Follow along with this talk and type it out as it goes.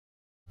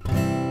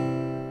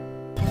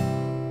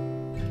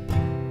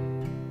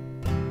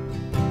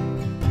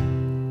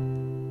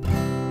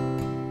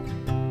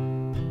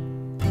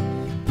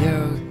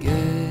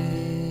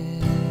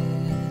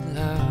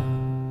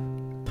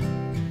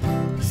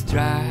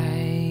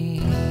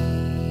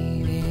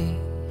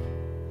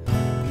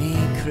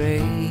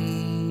crazy.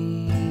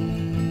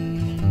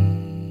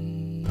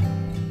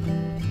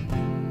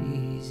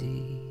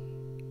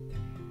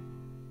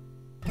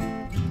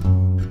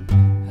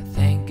 I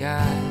thank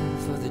God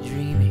for the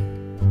dreaming.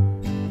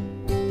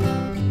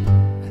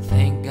 I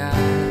thank God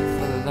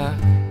for the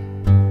luck.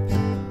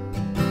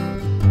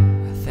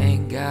 I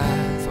thank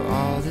God for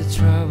all the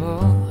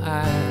trouble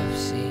I've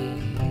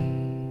seen.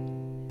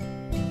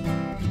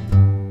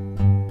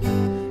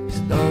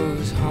 'Cause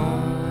those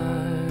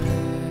hard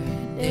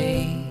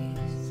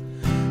days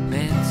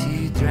meant to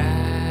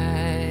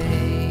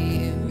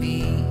drive me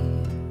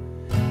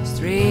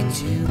straight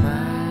to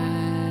my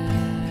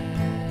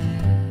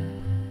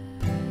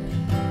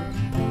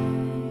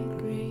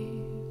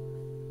grave.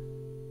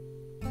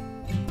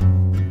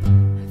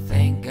 I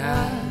thank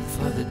God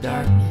for the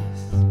darkness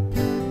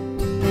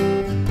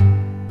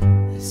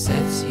that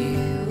sets you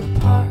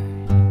apart,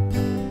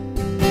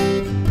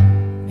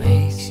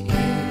 makes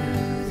you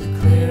the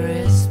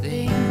clearest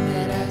thing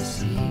that I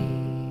see.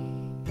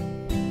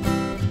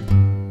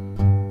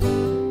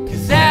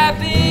 'Cause I've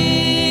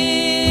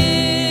been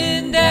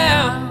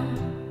down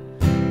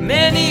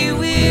many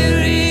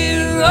weary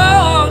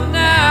road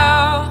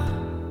now,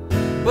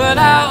 but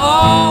I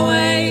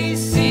always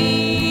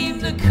seem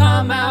to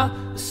come out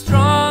a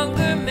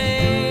stronger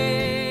man.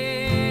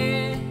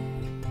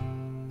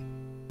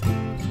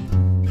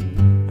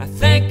 I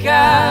thank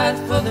God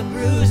for the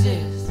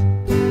bruises.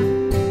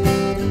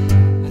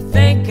 I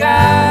thank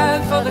God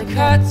for the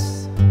cuts.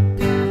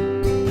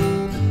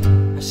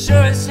 I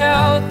sure as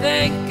hell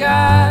thank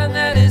God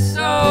that it's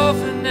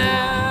over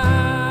now.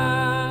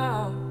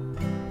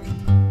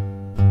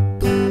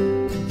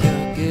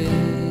 Your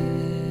good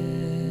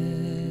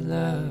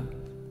love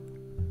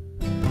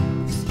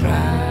is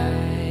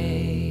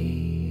driving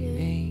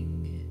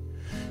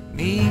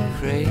me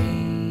crazy.